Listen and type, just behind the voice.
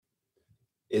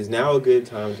Is now a good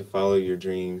time to follow your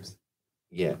dreams?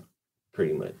 Yeah,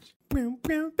 pretty much.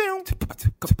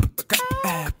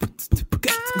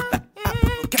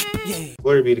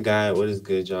 Glory be to God. What is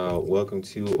good, y'all? Welcome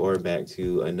to or back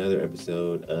to another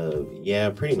episode of Yeah,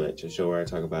 Pretty Much, a show where I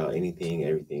talk about anything,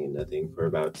 everything, and nothing for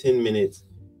about 10 minutes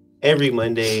every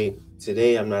Monday.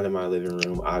 Today, I'm not in my living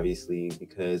room, obviously,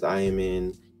 because I am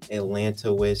in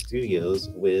Atlanta West Studios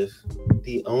with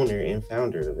the owner and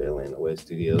founder of Atlanta West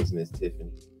Studios, Miss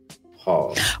Tiffany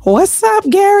Hall. What's up,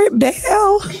 Garrett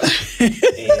Bell?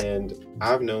 And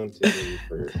I've known Tiffany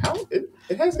for it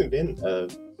hasn't been a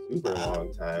super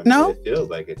long time. No, it feels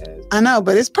like it has. I know,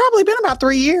 but it's probably been about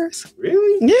 3 years.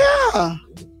 Really? Yeah.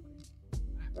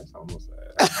 That's almost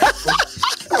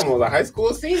a high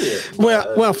school senior.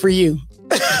 Well, for you.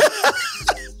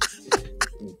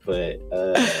 But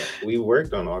we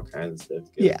worked on all kinds of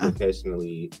stuff together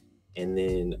professionally, and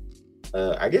then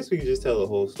I guess we could just tell the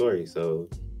whole story. So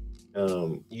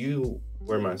you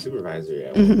were my supervisor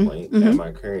at one point at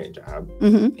my current job,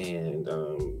 and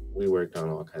we worked on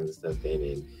all kinds of stuff then,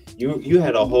 and you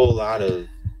had a whole lot of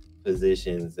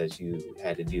positions that you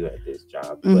had to do at this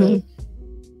job, but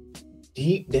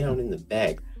deep down in the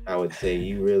back, I would say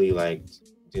you really liked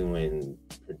doing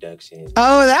production.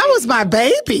 Oh, that was my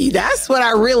baby. That's what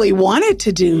I really wanted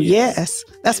to do. Yes.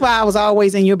 That's why I was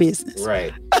always in your business.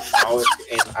 Right.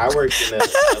 I worked in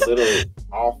a little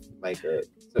off,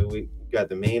 so we got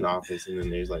the main office, and then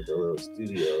there's like a little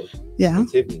studio. Yeah. And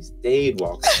Tiffany stayed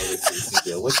walking over to the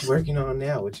studio. What you working on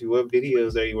now? What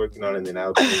videos are you working on? And then I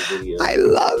was doing videos. I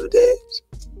loved it.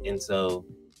 And so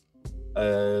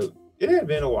it had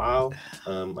been a while.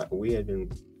 We had been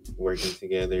working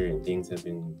together and things have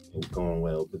been going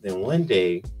well. But then one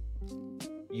day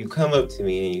you come up to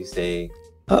me and you say,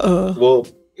 well,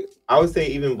 I would say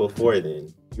even before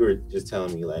then, you were just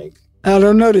telling me like, I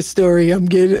don't know the story. I'm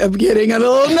getting a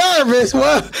little nervous.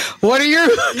 What are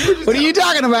you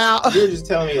talking about? You were just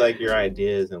telling me like your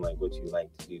ideas and like what you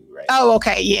like to do, right? Oh,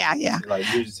 okay. Yeah. Like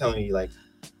you were just telling me like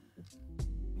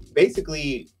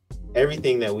basically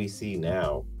everything that we see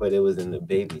now, but it was in the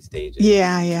baby stages.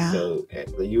 Yeah. So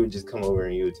you would just come over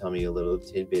and you would tell me a little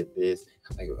tidbit this.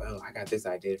 I'm like, oh, I got this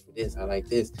idea for this. I like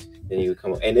this. Then you would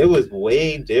come and it was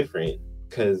way different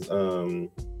because I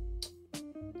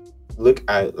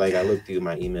look through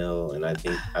my email and I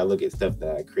think I look at stuff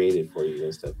that I created for you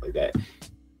and stuff like that.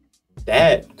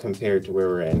 That compared to where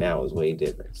we're at now is way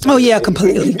different. So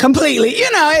completely.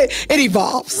 You know, it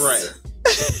evolves. Right.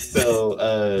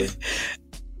 So,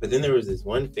 but then there was this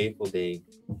one fateful day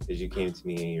that you came to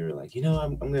me and you were like,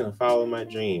 I'm going to follow my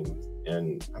dreams.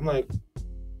 And I'm like,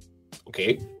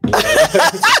 okay.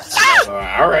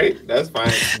 All right, that's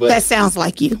fine. But, that sounds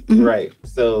like you. Mm-hmm. Right.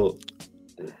 So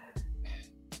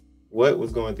what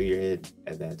was going through your head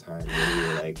at that time when you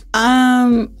were like?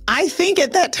 I think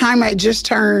at that time I just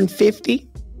turned 50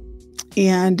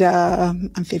 and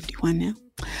I'm 51 now.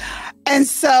 And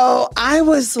so I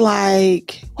was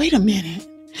like, wait a minute.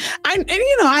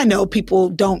 I know people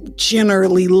don't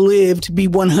generally live to be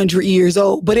 100 years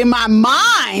old, but in my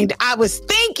mind, I was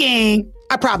thinking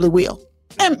I probably will.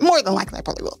 And more than likely, I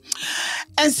probably will.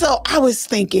 And so I was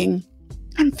thinking,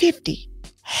 I'm 50.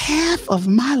 Half of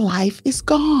my life is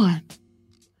gone.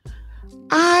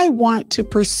 I want to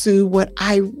pursue what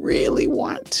I really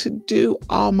want to do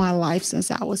all my life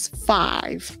since I was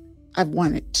 5. I've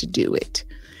wanted to do it.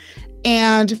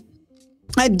 And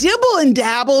I dibble and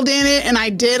dabbled in it, and I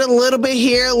did a little bit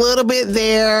here, a little bit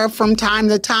there from time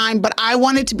to time, but I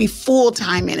wanted to be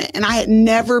full-time in it. And I had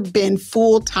never been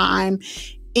full-time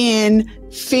in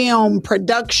film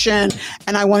production,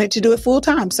 and I wanted to do it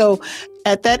full-time. So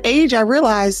at that age, I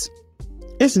realized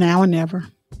it's now or never.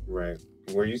 Right.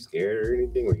 Were you scared or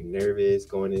anything? Were you nervous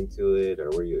going into it, or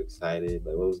were you excited?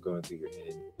 Like, what was going through your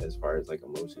head as far as like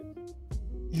emotion?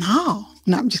 No,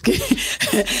 I'm just kidding.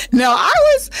 No, I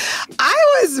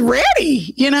was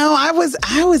ready.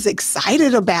 I was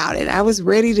excited about it. I was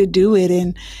ready to do it.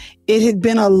 And it had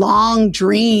been a long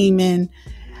dream. And,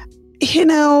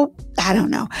 I don't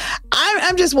know.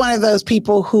 I'm just one of those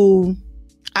people who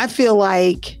I feel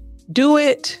like do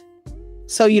it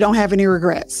so you don't have any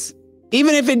regrets.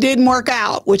 Even if it didn't work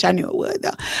out, which I knew it would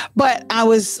though. But I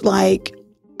was like,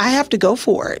 I have to go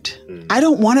for it. I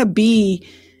don't want to be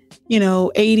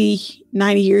 80,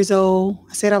 90 years old.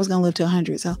 I said I was going to live to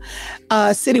 100. So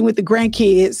sitting with the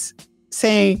grandkids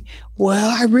saying, well,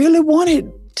 I really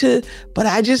wanted to, but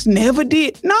I just never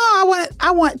did. No,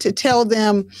 I want to tell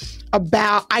them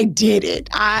about, I did it.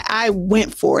 I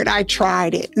went for it. I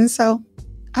tried it. And so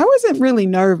I wasn't really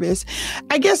nervous.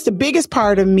 I guess the biggest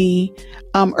part of me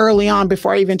early on,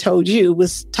 before I even told you,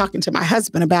 was talking to my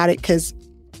husband about it, because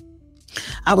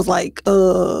I was like,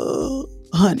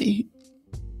 honey,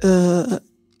 I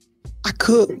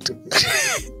cooked.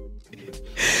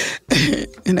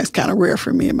 And that's kind of rare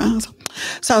for me in my house.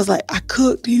 So I was like, I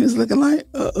cooked. He was looking like,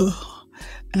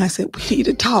 And I said, we need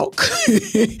to talk.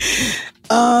 He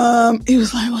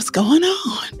was like, what's going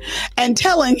on? And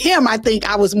telling him, I think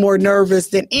I was more nervous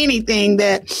than anything,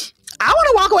 that I want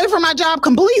to walk away from my job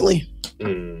completely.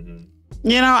 Mm-hmm.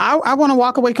 You know, I want to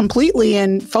walk away completely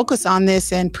and focus on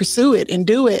this and pursue it and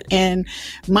do it. And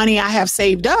money I have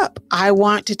saved up, I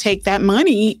want to take that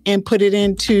money and put it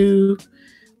into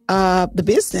the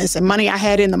business. And money I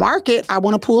had in the market, I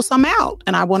want to pull some out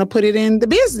and I want to put it in the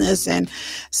business. And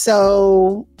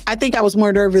so I think I was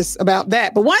more nervous about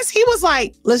that. But once he was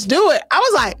like, let's do it, I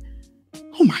was like,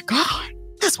 oh my God,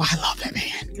 that's why I love that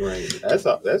man. Right.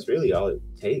 That's really all it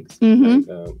takes. Mm-hmm.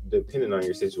 Like, depending on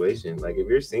your situation. Like if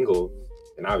you're single,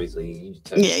 and obviously you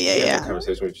have a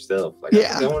conversation with yourself. Like,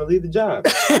 I don't want to leave the job.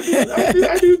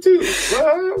 I do too.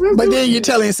 Well, but then you're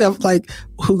telling yourself, like,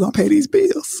 who gonna pay these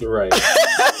bills? Right.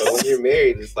 So when you're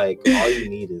married, it's like all you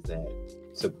need is that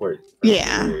support from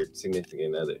your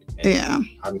significant other. And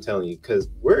I'm telling you, because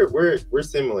we're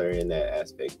similar in that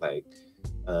aspect. Like,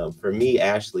 for me,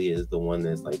 Ashley is the one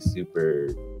that's like super.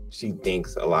 She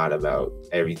thinks a lot about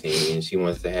everything and she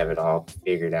wants to have it all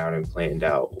figured out and planned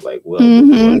out. Like,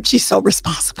 well, she's so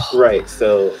responsible. Right.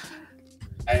 So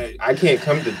I can't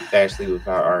come to Ashley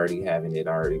without already having it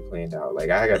already planned out.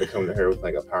 Like I got to come to her with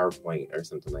like a PowerPoint or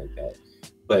something like that.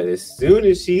 But as soon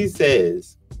as she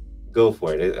says, go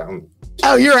for it,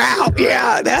 you're out.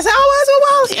 Yeah, that's how it was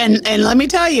with Wally. And let me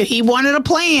tell you, he wanted a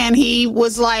plan. He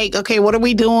was like, okay, what are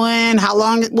we doing? How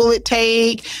long will it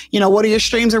take? You know, what are your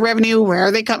streams of revenue? Where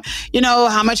are they coming? You know,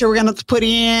 how much are we going to put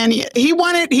in? He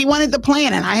wanted the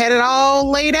plan, and I had it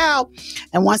all laid out.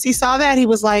 And once he saw that, he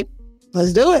was like,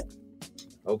 let's do it.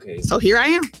 Okay. So here I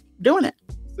am doing it.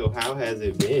 So how has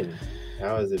it been?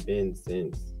 How has it been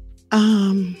since?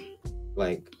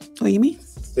 Like, what do you mean?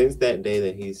 Since that day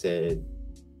that he said,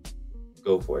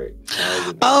 go for it.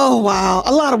 Oh, wow.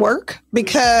 A lot of work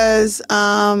because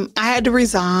I had to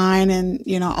resign and,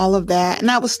 you know, all of that. And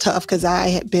that was tough because I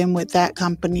had been with that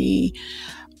company,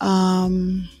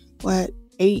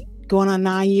 8 going on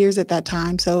 9 years at that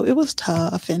time. So it was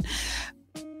tough and,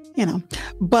 you know,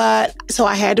 but so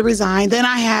I had to resign. Then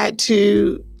I had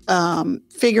to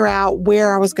figure out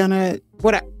where I was going to,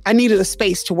 I needed a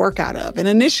space to work out of. And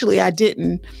initially I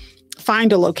didn't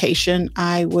find a location.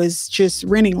 I was just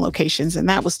renting locations, and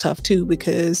that was tough too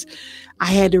because I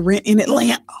had to rent in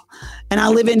Atlanta and I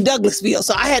live in Douglasville.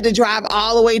 So I had to drive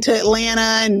all the way to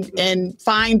Atlanta and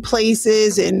find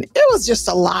places, and it was just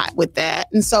a lot with that.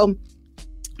 And so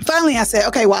finally I said,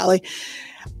 okay, Wally,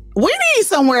 we need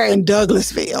somewhere in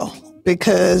Douglasville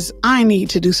because I need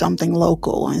to do something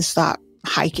local and stop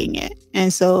hiking it.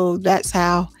 And so that's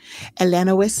how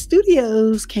Atlanta West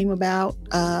Studios came about.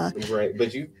 Right,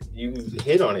 but you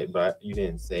hit on it, but you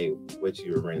didn't say what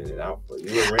you were renting it out for.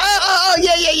 You were renting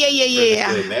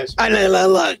yeah.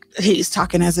 Look, he's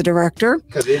talking as a director.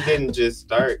 Because it didn't just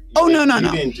start. No. You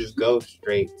didn't just go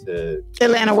straight to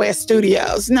Atlanta West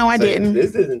Studios. No, I didn't.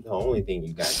 This isn't the only thing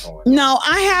you got going on. No,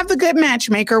 I have The Good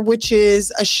Matchmaker, which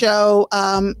is a show.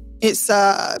 It's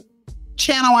a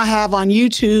channel I have on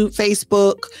YouTube,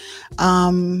 Facebook,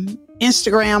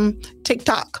 Instagram,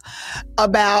 TikTok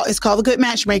it's called The Good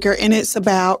Matchmaker, and it's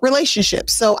about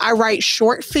relationships. So I write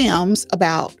short films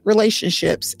about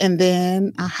relationships, and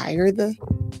then I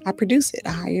produce it.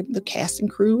 I hire the cast and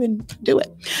crew and do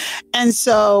it. And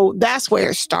so that's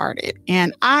where it started.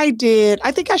 And I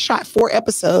think I shot 4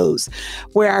 episodes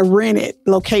where I rented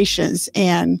locations,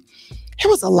 and it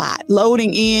was a lot.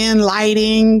 Loading in,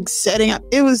 lighting, setting up.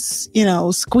 It was,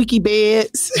 squeaky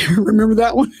beds. Remember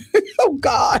that one? Oh,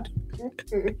 God.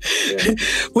 Yeah.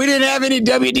 We didn't have any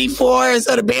WD-4,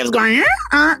 so the bed was going,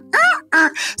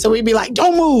 So we'd be like,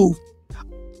 don't move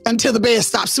until the bed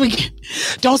stops squeaking.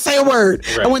 Don't say a word.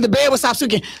 Right. And when the bed would stop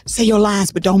squeaking, say your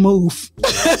lines, but don't move.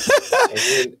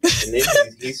 and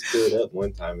then he stood up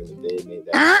one time in the bed, made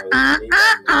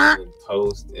that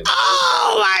post.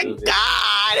 Oh my God.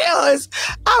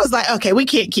 I was like, okay, we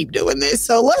can't keep doing this.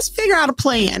 So let's figure out a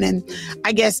plan. And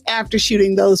I guess after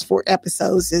shooting those 4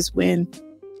 episodes is when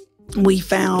we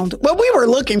were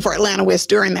looking for Atlanta West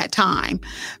during that time,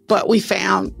 but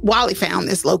Wally found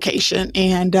this location,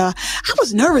 and I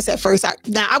was nervous at first.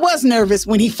 I was nervous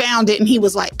when he found it and he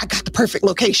was like, I got the perfect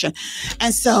location.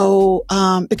 And so,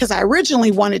 because I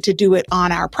originally wanted to do it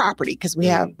on our property because we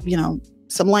have,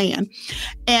 some land,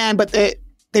 but they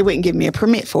wouldn't give me a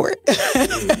permit for it.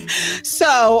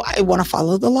 So I want to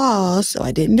follow the laws. So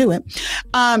I didn't do it.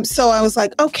 So I was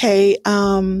like, okay,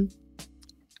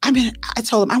 I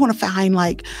told him I want to find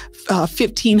like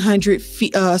 1,500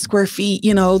 square feet.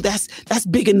 You know, that's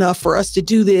big enough for us to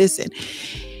do this. And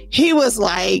he was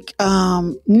like,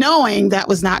 knowing that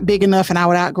was not big enough and I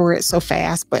would outgrow it so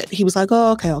fast, but he was like,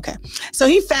 oh, okay. So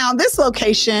he found this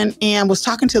location and was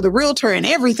talking to the realtor and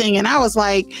everything. And I was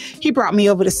like, he brought me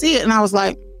over to see it. And I was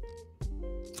like,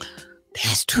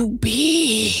 that's too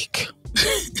big.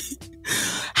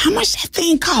 How much that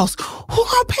thing cost? Who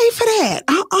gonna pay for that?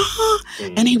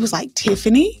 And he was like,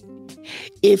 Tiffany,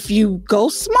 if you go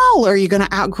smaller, you're gonna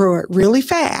outgrow it really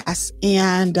fast.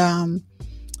 And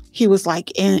he was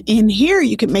like, in here,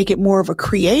 you can make it more of a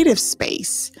creative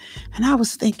space. And I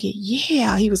was thinking,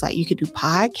 yeah. He was like, you could do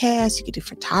podcasts, you could do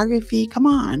photography. Come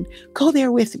on, go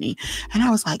there with me. And I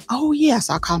was like, oh, yeah.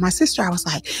 So I called my sister. I was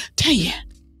like, Tanya,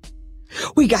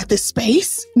 we got this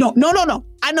space. No.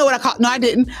 I know what I called. No, I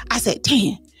didn't. I said,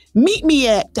 Tanya, meet me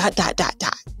at ...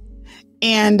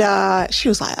 And she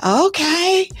was like,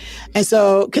 okay. And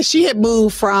so, because she had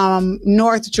moved from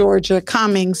North Georgia,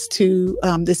 Cummings, to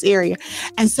this area.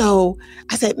 And so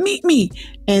I said, meet me.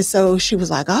 And so she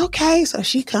was like, okay. So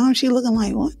she comes, she looking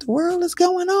like, what the world is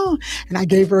going on? And I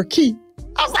gave her a key.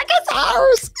 I was like, it's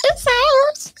ours.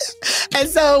 And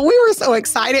so we were so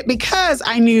excited because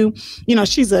I knew,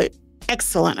 she's a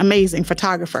excellent, amazing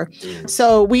photographer.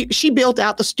 So she built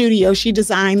out the studio. She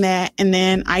designed that. And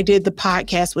then I did the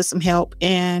podcast with some help.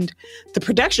 And the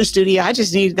production studio, I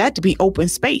just needed that to be open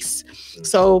space.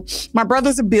 So my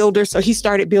brother's a builder. So he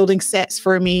started building sets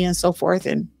for me and so forth.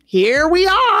 And here we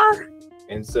are.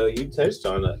 And so you touched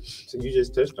on it. So you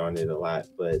just touched on it a lot.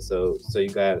 But so you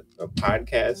got a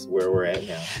podcast where we're at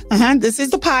now. This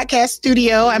is the podcast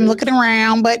studio. I'm looking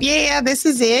around, but yeah, this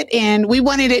is it. And we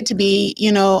wanted it to be,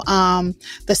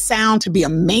 the sound to be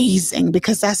amazing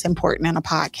because that's important in a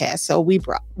podcast. So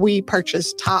we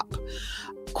purchased top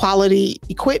quality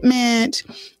equipment.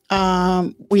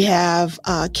 We have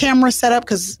a camera set up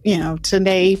because,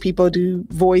 today people do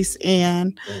voice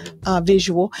and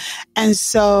visual. And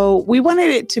so we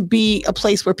wanted it to be a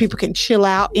place where people can chill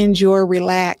out, enjoy,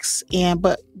 relax,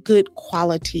 but good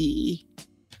quality,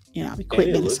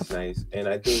 equipment. And it looks nice. And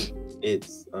I think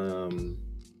it's,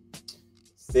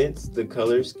 since the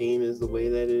color scheme is the way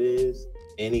that it is,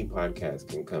 any podcast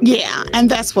can come. Yeah, and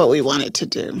that's what we wanted to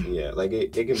do. Yeah, like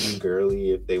it can be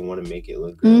girly if they want to make it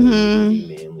look girly. It can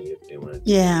be manly if they want to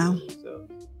do manly. So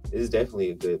this is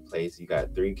definitely a good place. You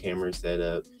got 3 cameras set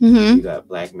up. You got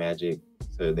Blackmagic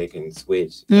so they can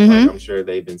switch. Like I'm sure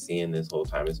they've been seeing this whole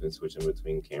time. It's been switching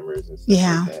between cameras and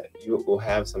stuff like that. You will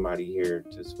have somebody here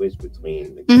to switch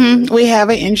between the cameras. We have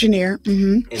an engineer.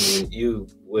 And then you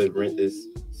would rent this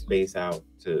space out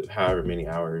to however many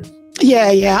hours.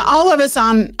 Yeah. All of it's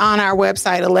on our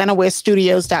website,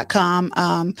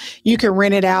 atlantaweststudios.com. You can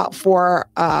rent it out for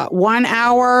 1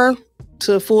 hour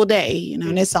to a full day,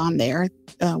 and it's on there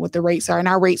what the rates are. And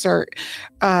our rates are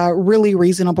really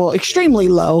reasonable, extremely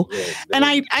low. And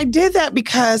I did that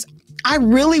because I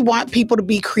really want people to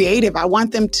be creative. I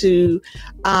want them to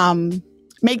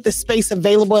make the space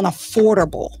available and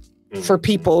affordable for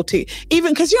people to,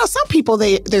 even because some people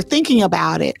they're thinking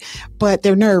about it, but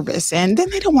they're nervous and then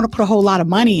they don't want to put a whole lot of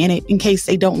money in it in case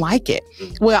they don't like it.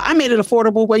 Well, I made it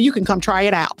affordable where you can come try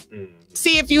it out.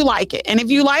 See if you like it. And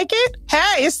if you like it,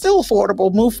 hey, it's still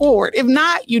affordable. Move forward. If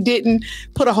not, you didn't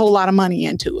put a whole lot of money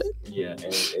into it. Yeah, and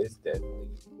it's definitely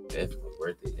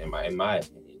worth it in my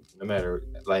opinion. No matter,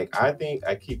 I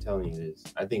keep telling you this.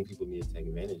 I think people need to take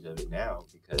advantage of it now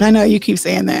because I know you keep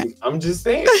saying that. I'm just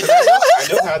saying. I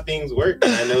know how things work.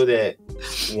 And I know that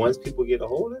once people get a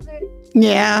hold of it,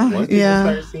 once people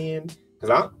start seeing,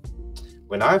 because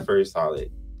when I first saw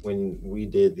it, when we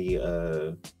did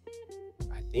the,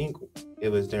 I think it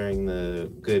was during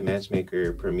the Good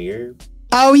Matchmaker premiere.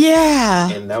 Oh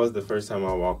yeah. And that was the first time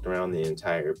I walked around the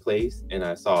entire place, and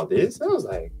I saw this. I was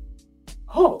like,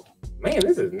 oh. Man,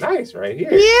 this is nice right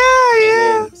here.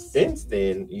 Yeah. And then, since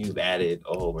then, you've added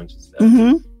a whole bunch of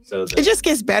stuff. So it just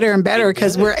gets better and better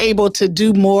because we're able to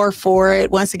do more for it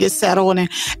once it gets settled, and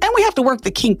we have to work the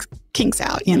kinks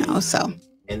out, So.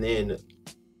 And then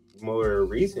more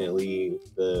recently,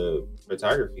 the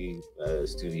photography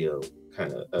studio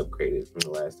kind of upgraded from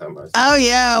the last time I saw. Oh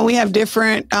yeah, we have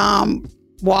different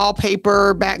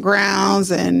wallpaper backgrounds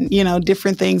and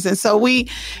different things, and so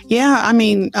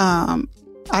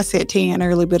I said Tan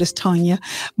earlier, but it's Tanya.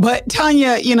 But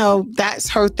Tanya, that's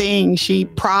her thing.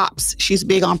 She's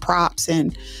big on props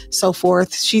and so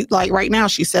forth. She right now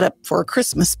she's set up for a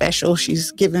Christmas special.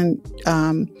 She's given,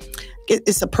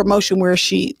 it's a promotion where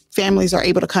families are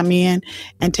able to come in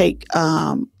and take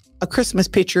a Christmas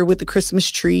picture with the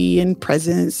Christmas tree and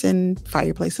presents and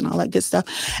fireplace and all that good stuff.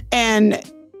 And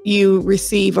you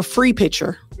receive a free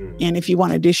picture. And if you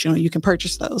want additional, you can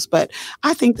purchase those. But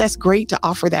I think that's great to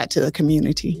offer that to the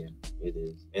community. Yeah, it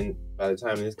is. And by the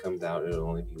time this comes out, it'll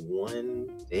only be one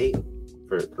day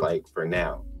for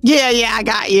now. Yeah, I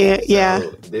got you. So yeah.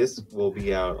 This will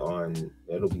be out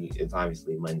it's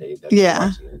obviously Monday that you're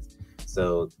watching this.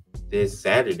 So this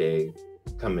Saturday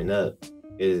coming up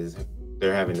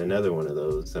they're having another one of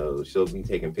those. So she'll be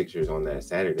taking pictures on that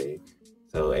Saturday.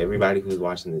 So everybody who's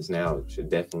watching this now should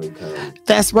definitely come.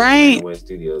 That's right. West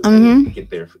Studios and get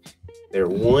their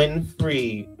one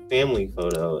free family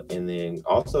photo, and then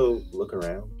also look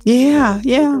around. Yeah.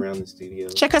 Look around the studio.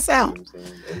 Check us out. You know what I'm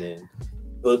saying? And then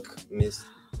book Miss.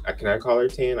 Can I call her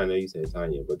Tan? I know you said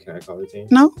Tanya, but can I call her Tan?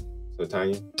 No. So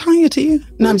Tanya. Tanya to you?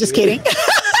 No, I'm just kidding.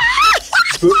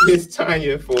 Book Miss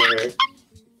Tanya for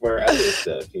other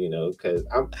stuff, because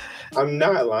I'm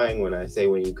not lying when I say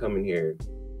when you come in here,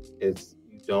 you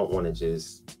don't want to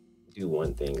just do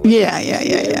one thing. Like yeah.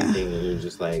 And you're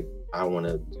just like, I want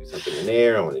to do something in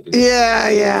there. I want to do something.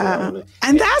 Yeah.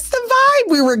 And that's the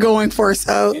vibe we were going for.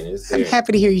 So I'm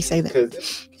happy to hear you say that.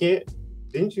 Because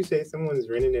didn't you say someone's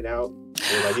renting it out?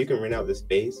 Or like you can rent out the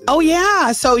space? Oh,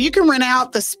 yeah. So you can rent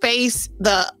out the space,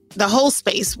 the whole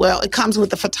space. Well, it comes with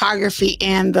the photography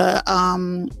and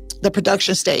the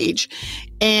production stage.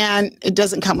 And it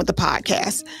doesn't come with the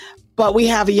podcast. But we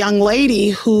have a young lady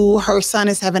who her son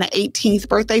is having an 18th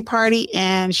birthday party,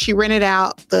 and she rented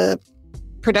out the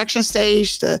production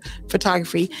stage, the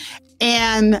photography,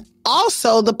 and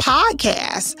also the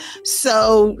podcast.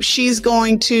 So she's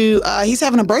going to, he's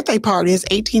having a birthday party, his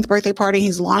 18th birthday party.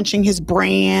 He's launching his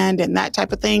brand and that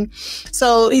type of thing.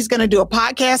 So he's going to do a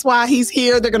podcast while he's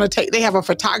here. They have a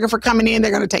photographer coming in.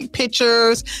 They're going to take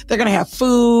pictures. They're going to have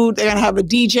food. They're going to have a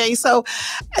DJ. So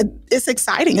it's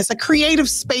exciting. It's a creative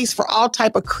space for all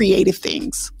type of creative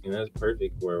things. And that's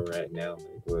perfect where we're at now,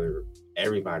 where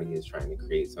everybody is trying to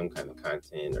create some kind of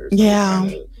content or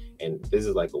kind of, and this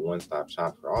is like a one-stop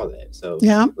shop for all that. So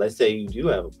let's say you do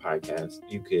have a podcast,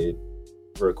 you could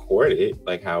record it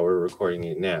like how we're recording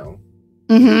it now.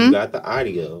 You got the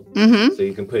audio, so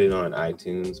you can put it on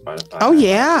iTunes, Spotify. Oh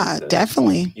yeah,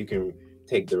 definitely. You can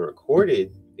take the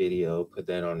recorded video, put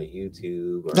that on the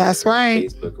YouTube or that's right,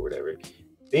 Facebook or whatever.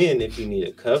 Then if you need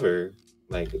a cover,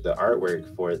 like the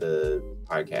artwork for the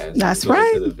podcast, that's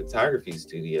right, to the photography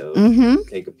studio,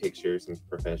 take a picture, some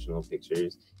professional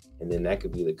pictures, and then that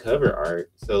could be the cover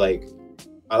art. So like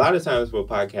a lot of times for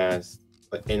podcasts,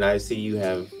 and I see you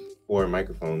have 4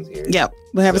 microphones here. Yep,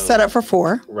 we have a setup for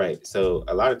 4. Right. So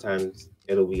a lot of times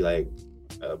it'll be like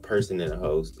a person and a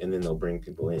host, and then they'll bring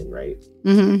people in, right?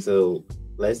 So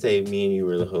let's say me and you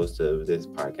were the host of this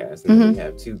podcast, and then we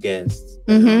have 2 guests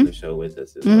that are on the show with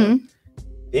us as well.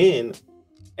 Then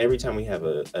every time we have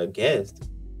a guest,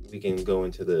 we can go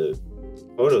into the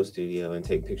photo studio and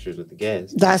take pictures with the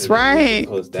guests. That's right.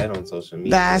 Post that on social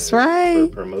media. That's right.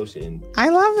 For promotion. I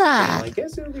love that. Like,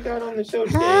 guess who we got on the show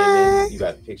today? And then you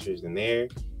got the pictures in there.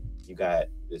 You got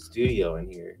the studio in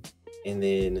here. And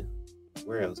then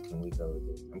where else can we go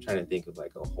with it? I'm trying to think of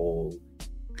like a whole...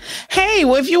 Hey,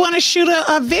 well, if you want to shoot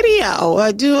a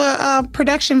video, do a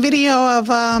production video of,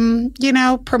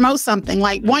 promote something.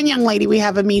 Like one young lady, we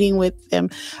have a meeting with them,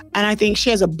 and I think she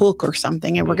has a book or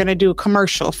something, and we're going to do a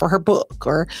commercial for her book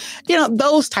or,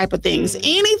 those type of things.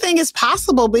 Anything is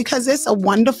possible because it's a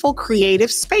wonderful creative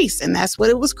space, and that's what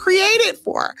it was created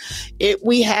for.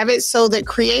 We have it so that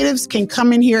creatives can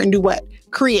come in here and do what?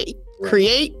 Create. Right.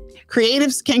 Create.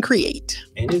 Creatives can create.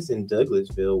 And it's in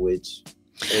Douglasville, which...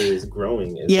 is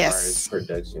growing as far as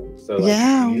production. So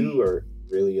you are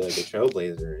really like a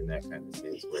trailblazer in that kind of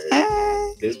sense,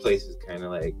 where this place has kind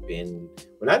of like been,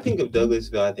 when I think of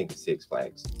Douglasville, I think of Six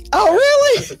Flags. Oh,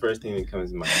 really? That's the first thing that comes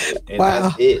to my head. And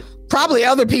that's it. Probably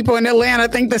other people in Atlanta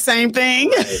think the same thing.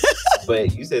 Right.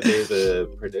 But you said there's a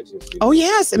production studio. Oh,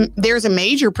 yes. There's a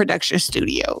major production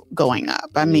studio going up.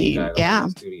 I mean,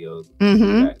 studios.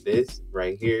 You got this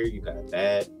right here. You got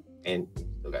that. And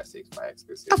still got Six Flags.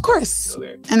 Of course.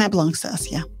 And that belongs to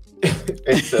us, yeah.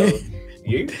 And so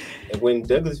when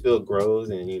Douglasville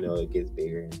grows and, it gets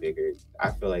bigger and bigger,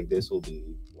 I feel like this will be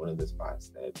one of the spots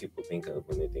that people think of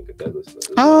when they think of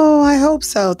Douglasville. Oh, I hope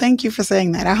so. Thank you for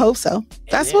saying that. I hope so.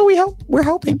 That's what we hope. We're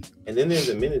hoping. And then there's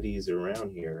amenities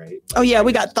around here, right? Oh, yeah.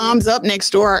 We got Thumbs Up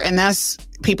next door. And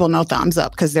people know Thumbs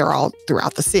Up because they're all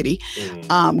throughout the city.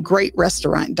 Great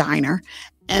restaurant, diner.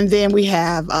 And then we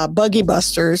have Buggy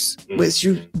Busters, which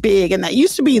is big. And that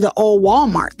used to be the old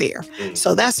Walmart there.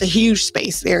 So that's a huge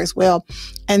space there as well.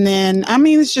 And then, I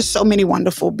mean, it's just so many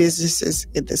wonderful businesses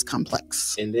in this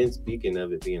complex. And then speaking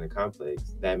of it being a complex,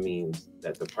 that means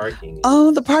that the parking.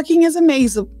 The parking is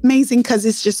amazing because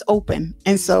it's just open.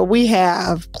 And so we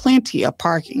have plenty of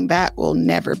parking. That will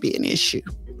never be an issue.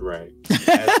 Right.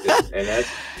 And that's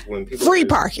when people free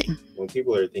parking. When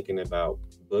people are thinking about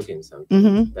booking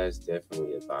something, that's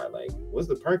definitely a thought. Like, what's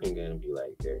the parking going to be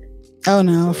like there? Oh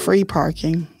no, free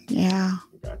parking. Yeah.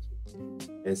 Gotcha.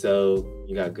 And so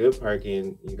you got good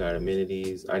parking, you got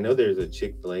amenities. I know there's a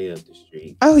Chick-fil-A up the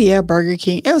street. Oh yeah, Burger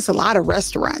King. It was a lot of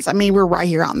restaurants. I mean, we're right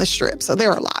here on the strip, so there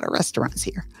are a lot of restaurants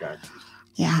here. Gotcha.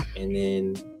 Yeah. And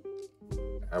then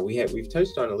we've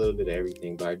touched on a little bit of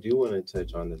everything, but I do want to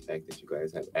touch on the fact that you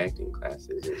guys have acting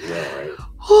classes as well, right?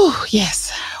 Oh,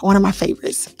 yes. One of my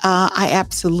favorites. I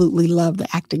absolutely love the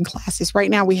acting classes. Right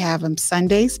now we have them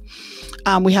Sundays.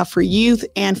 We have for youth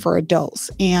and for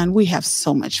adults, and we have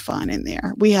so much fun in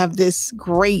there. We have this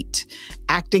great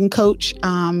acting coach.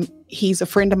 He's a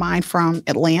friend of mine from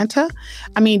Atlanta.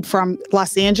 From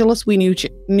Los Angeles. We knew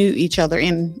each other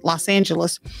in Los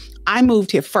Angeles. I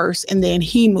moved here first, and then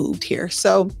he moved here.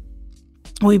 So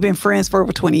we've been friends for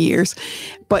over 20 years.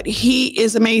 But he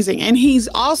is amazing. And he's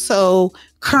also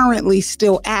currently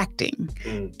still acting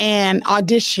and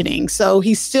auditioning. So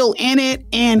he's still in it,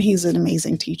 and he's an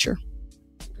amazing teacher.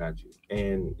 Got you.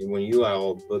 And when you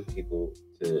all book people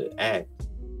to act,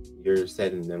 you're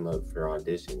setting them up for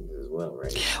auditions as well,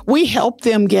 right? We help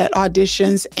them get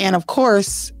auditions. And of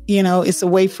course, it's a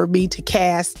way for me to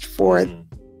cast for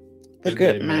the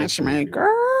good matchmaker.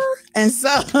 And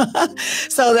so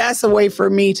that's a way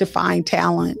for me to find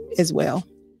talent as well.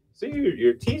 So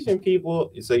you're teaching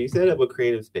people. So you set up a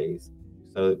creative space.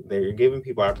 So they're giving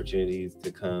people opportunities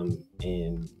to come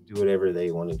and do whatever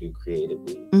they want to do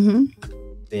creatively.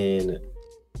 Then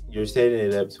you're setting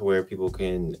it up to where people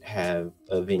can have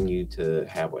a venue to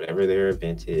have whatever their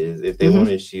event is. If they want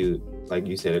to shoot, like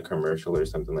you said, a commercial or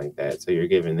something like that. So you're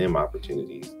giving them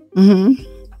opportunities.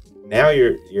 Now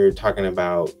you're talking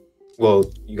about,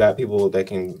 you got people that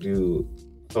can do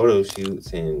photo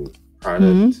shoots and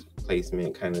product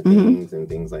placement kind of things and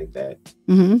things like that.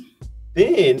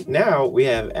 Then now we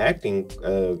have acting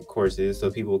courses so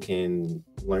people can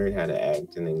learn how to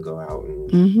act and then go out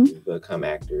and become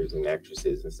actors and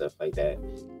actresses and stuff like that.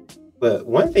 But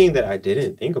one thing that I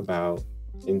didn't think about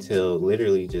until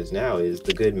literally just now is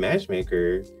the good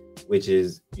matchmaker, which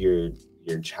is your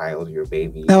child, your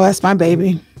baby. Oh, that's my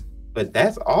baby. But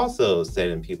that's also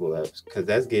setting people up because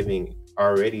that's giving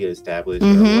already established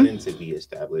or wanting to be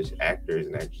established actors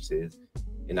and actresses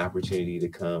an opportunity to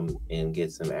come and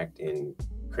get some acting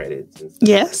credits and stuff.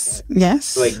 Yes.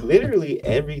 So like literally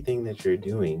everything that you're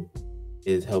doing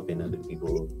is helping other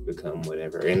people become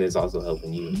whatever, and it's also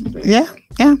helping you. Yeah.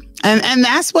 And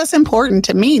that's what's important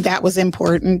to me. That was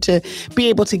important to be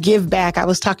able to give back. I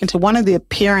was talking to one of the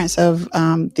parents of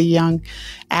the young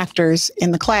actors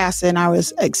in the class, and I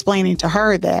was explaining to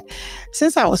her that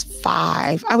since I was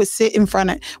 5, I would sit in front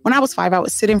of the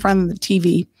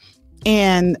TV,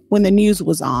 and when the news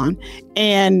was on,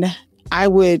 and I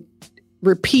would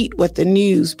repeat what the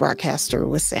news broadcaster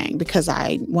was saying because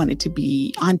I wanted to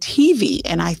be on TV.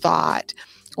 And I thought,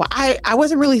 I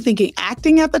wasn't really thinking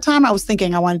acting at the time. I was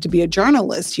thinking I wanted to be a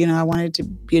journalist. I wanted to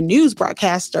be a news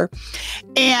broadcaster.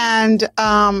 And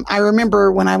I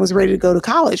remember when I was ready to go to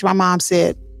college, my mom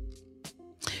said,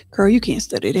 "Girl, you can't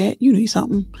study that. You need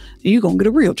something. You're going to get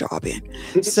a real job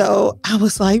in." So I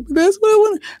was like, "That's what I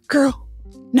want." Girl,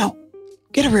 no,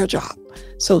 get a real job.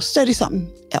 So study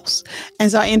something else.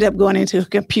 And so I ended up going into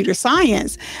computer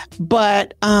science,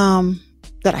 but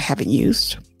that I haven't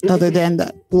used other than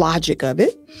the logic of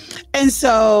it. And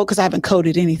so, because I haven't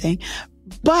coded anything,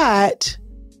 but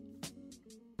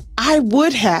I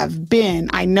would have been,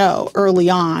 I know early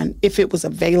on, if it was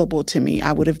available to me,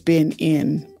 I would have been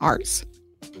in arts.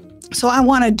 So I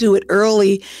want to do it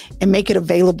early and make it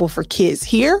available for kids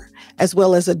here, as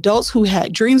well as adults who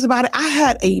had dreams about it. I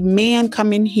had a man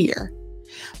come in here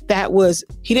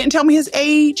he didn't tell me his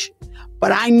age,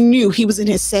 but I knew he was in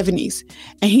his 70s.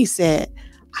 And he said,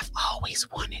 "I've always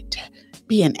wanted to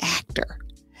be an actor."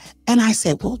 And I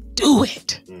said, "Well, do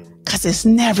it, because it's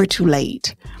never too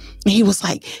late." And he was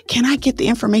like, "Can I get the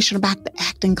information about the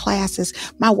acting classes?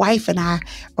 My wife and I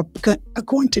are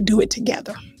going to do it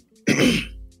together."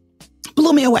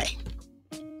 Blew me away.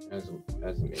 That's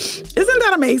amazing. Isn't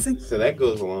that amazing? So that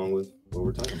goes along with what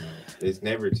we're talking about. It's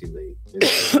never too late.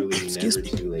 It's really never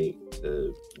too late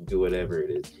to do whatever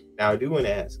it is. Now, I do want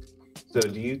to ask, so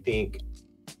do you think,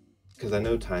 because I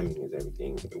know timing is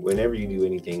everything. Whenever you do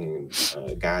anything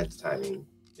in God's timing,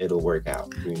 it'll work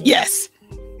out. You know? Yes.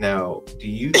 Now, do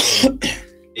you think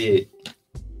it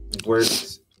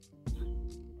works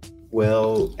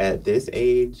well at this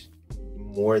age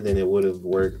more than it would have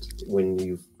worked when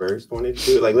you first wanted to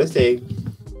do it? Like, let's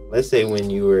say when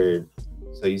you were,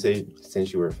 so you say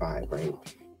since you were 5, right?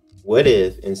 What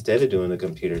if instead of doing the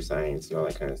computer science and all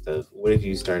that kind of stuff, what if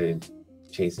you started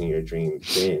chasing your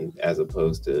dreams then as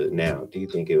opposed to now? Do you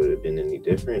think it would have been any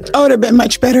different? Oh, it would have been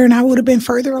much better, and I would have been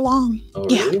further along. Oh,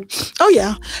 really? Yeah. Oh,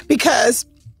 yeah. Because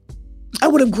I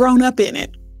would have grown up in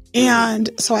it. And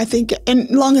so I think, and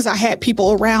as long as I had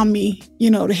people around me,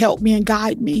 you know, to help me and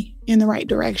guide me in the right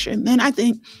direction, then I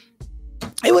think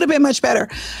it would have been much better.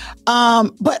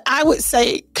 But I would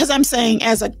say, because I'm saying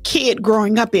as a kid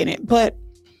growing up in it, but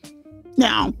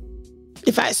now,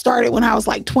 if I started when I was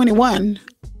like 21,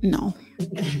 no.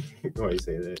 Why you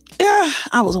say that? Yeah,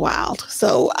 I was wild.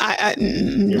 So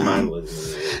Your mind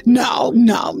wasn't. No. And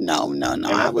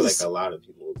I feel like a lot of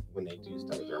people, when they do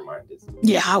start, their mind is.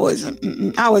 Yeah, I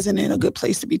wasn't in a good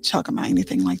place to be talking about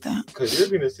anything like that. Because you're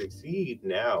going to succeed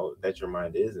now that your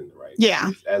mind is in the right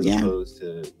place, as opposed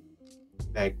to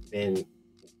back then.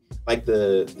 Like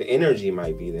the energy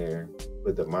might be there,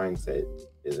 but the mindset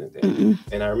isn't there. Mm-mm.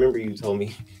 And I remember you told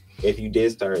me if you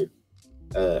did start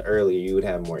earlier, you would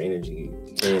have more energy.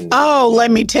 Let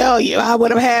me tell you, I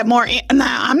would have had more.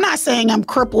 Now, I'm not saying I'm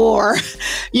crippled or,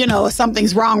 you know,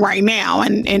 something's wrong right now.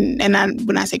 And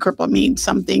when I say crippled, I mean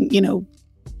something, you know,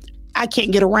 I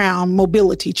can't get around,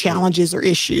 mobility challenges or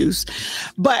issues.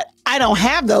 But I don't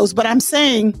have those. But I'm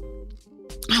saying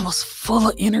I was full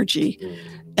of energy,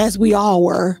 as we all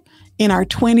were. In our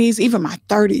 20s, even my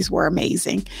 30s were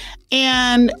amazing.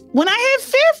 And when I hit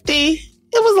 50,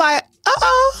 it was like,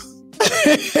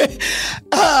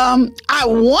 I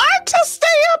want to stay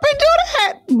up and do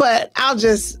that, but I'll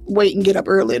just wait and get up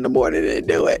early in the morning and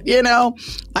do it, you know?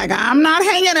 Like, I'm not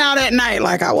hanging out at night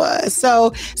like I was.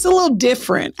 So it's a little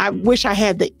different. I wish I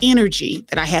had the energy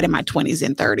that I had in my 20s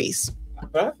and 30s.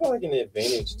 But I feel like an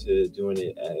advantage to doing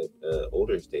it at an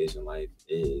older stage in life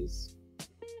is,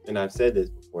 and I've said this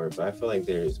before, but I feel like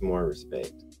there's more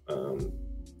respect.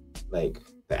 Like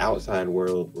the outside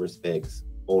world respects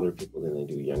older people than they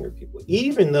do younger people.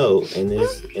 Even though in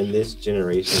this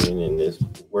generation and in this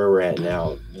where we're at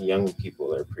now, young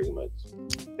people are pretty much,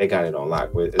 they got it on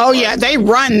lock with. Oh yeah, they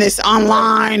run this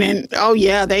online and oh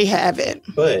yeah, they have it.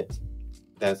 But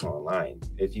that's online.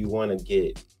 If you want to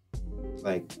get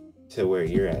like to where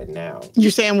you're at now.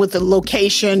 You're saying with the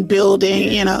location, building,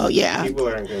 you know, yeah. People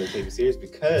aren't going to take you serious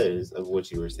because of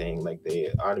what you were saying. Like they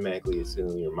automatically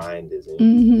assume your mind isn't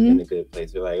in a good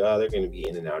place. They're like, oh, they're going to be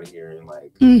in and out of here in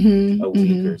like a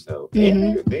week or so.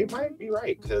 And they might be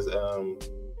right because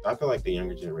I feel like the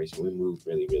younger generation, we move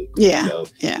really, really quick. Yeah, so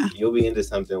you'll be into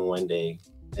something one day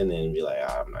and then be like,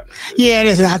 oh, I'm not. Yeah, it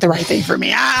is not the right thing for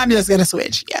me. I'm just going to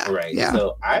switch. Yeah. Right. Yeah.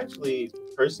 So I actually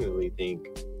personally think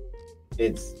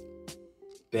it's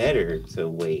better to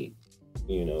wait.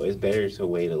 You know, it's better to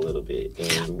wait a little bit.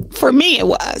 And for me, it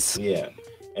was. Yeah.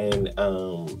 And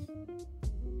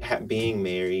being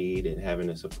married and having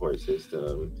a support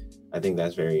system, I think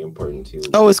that's very important too.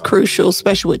 Oh, it's crucial,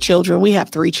 especially with children. We have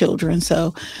 3 children,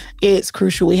 so it's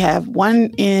crucial. We have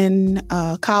one in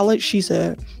college. She's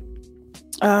a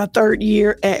 3rd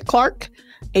year at Clark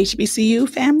HBCU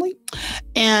family.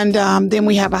 And then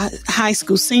we have a high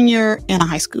school senior and a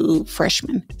high school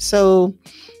freshman. So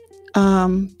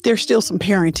there's still some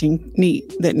parenting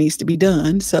that needs to be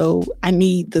done. So I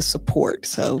need the support.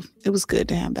 So it was good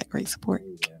to have that great support.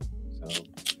 Yeah.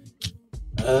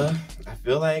 So I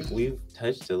feel like we've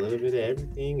touched a little bit of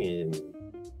everything. And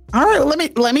all right,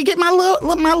 let me get my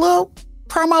little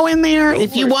promo in there.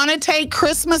 If you want to take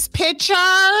Christmas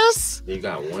pictures, you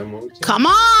got one more chance. Come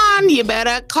on, you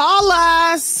better call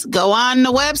us. Go on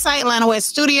the website, Atlanta West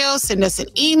Studios, send us an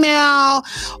email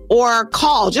or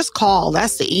call. Just call.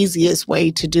 That's the easiest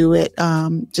way to do it.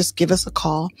 Just give us a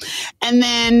call. And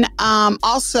then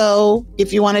also,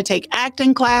 if you want to take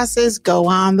acting classes, go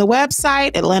on the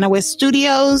website, Atlanta West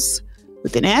Studios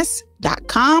with an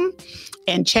S.com.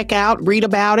 And check out, read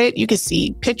about it. You can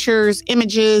see pictures,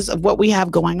 images of what we have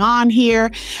going on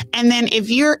here. And then if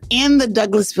you're in the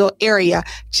Douglasville area,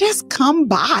 just come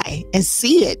by and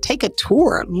see it. Take a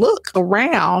tour, look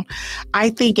around.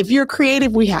 I think if you're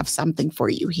creative, we have something for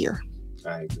you here.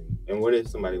 I agree. And what if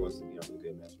somebody wants to be on the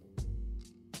Good Matchmaker?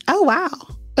 Oh, wow.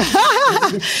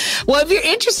 Well, if you're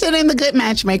interested in the Good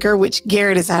Matchmaker, which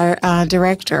Garrett is our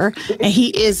director, and he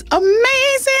is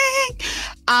amazing,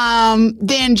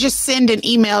 then just send an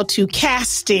email to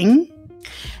casting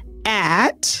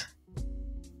at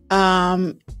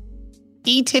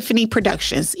eTiffany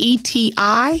Productions,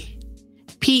 ETIPHANY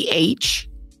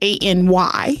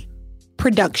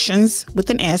Productions with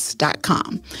an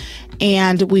S.com.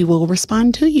 And we will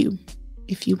respond to you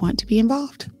if you want to be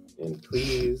involved. And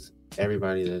please,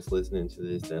 everybody that's listening to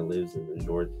this that lives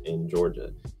in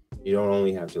Georgia, you don't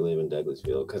only have to live in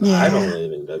Douglasville, because I don't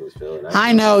live in Douglasville. And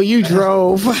I know you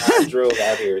drove. I drove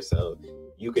out here, so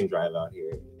you can drive out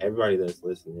here. Everybody that's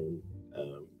listening,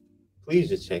 please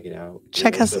just check it out.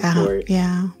 Check us out.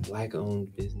 Yeah.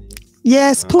 Black-owned business.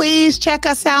 Yes, please check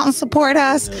us out and support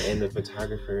us. And the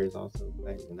photographer is also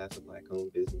Black, and that's a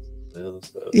Black-owned business as well.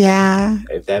 So yeah,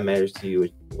 if that matters to you,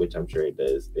 which I'm sure it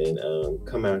does, then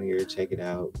come out here, check it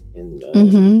out. And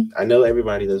I know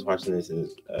everybody that's watching this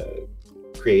is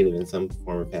creative in some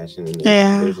form or fashion, and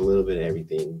there's a little bit of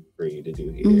everything for you to do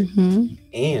here.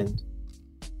 And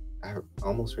I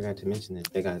almost forgot to mention this,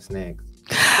 they got snacks.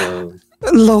 So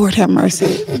Lord have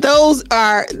mercy. Those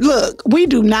are, look, we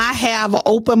do not have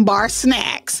open bar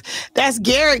snacks. That's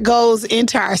Garrett goes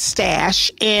into our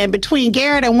stash, and between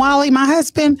Garrett and Wally, my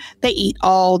husband, they eat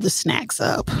all the snacks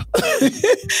up.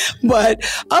 But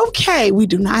okay, we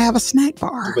do not have a snack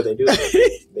bar. But they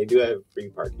do have free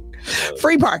parking. So.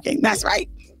 Free parking, that's right.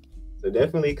 So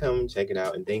definitely come check it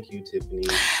out, and thank you, Tiffany.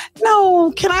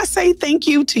 No, can I say thank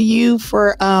you to you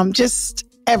for just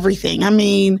everything? I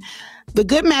mean, The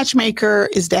Good Matchmaker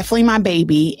is definitely my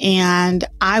baby, and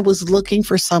I was looking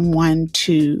for someone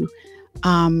to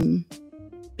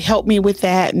help me with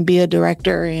that and be a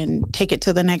director and take it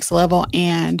to the next level.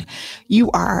 And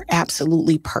you are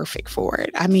absolutely perfect for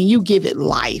it. I mean, you give it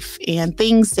life and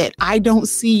things that I don't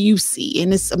see, you see.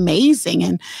 And it's amazing,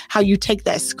 and how you take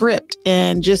that script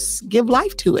and just give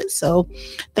life to it. So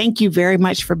thank you very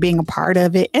much for being a part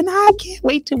of it. And I can't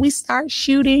wait till we start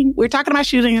shooting. We're talking about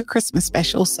shooting a Christmas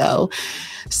special. So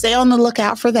stay on the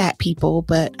lookout for that, people.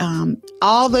 But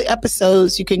all the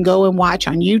episodes you can go and watch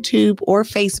on YouTube or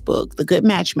Facebook, The Good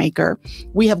Matchmaker.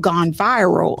 We have gone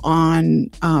viral on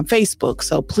Facebook,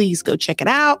 so please go check it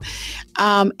out.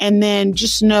 And then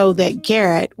just know that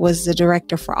Garrett was the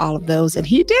director for all of those, and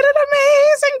he did an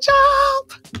amazing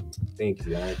job. Thank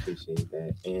you. I appreciate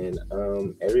that. And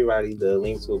everybody, the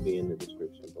links will be in the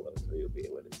description below, so you'll be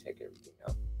able to check everything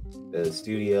out. The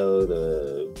studio,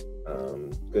 the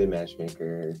Good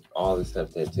Matchmaker, all the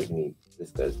stuff that Tiffany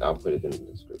discussed, I'll put it in the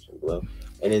description below.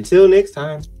 And until next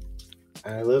time,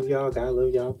 I love y'all. God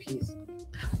love y'all. Peace.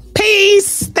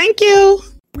 Peace. Thank you.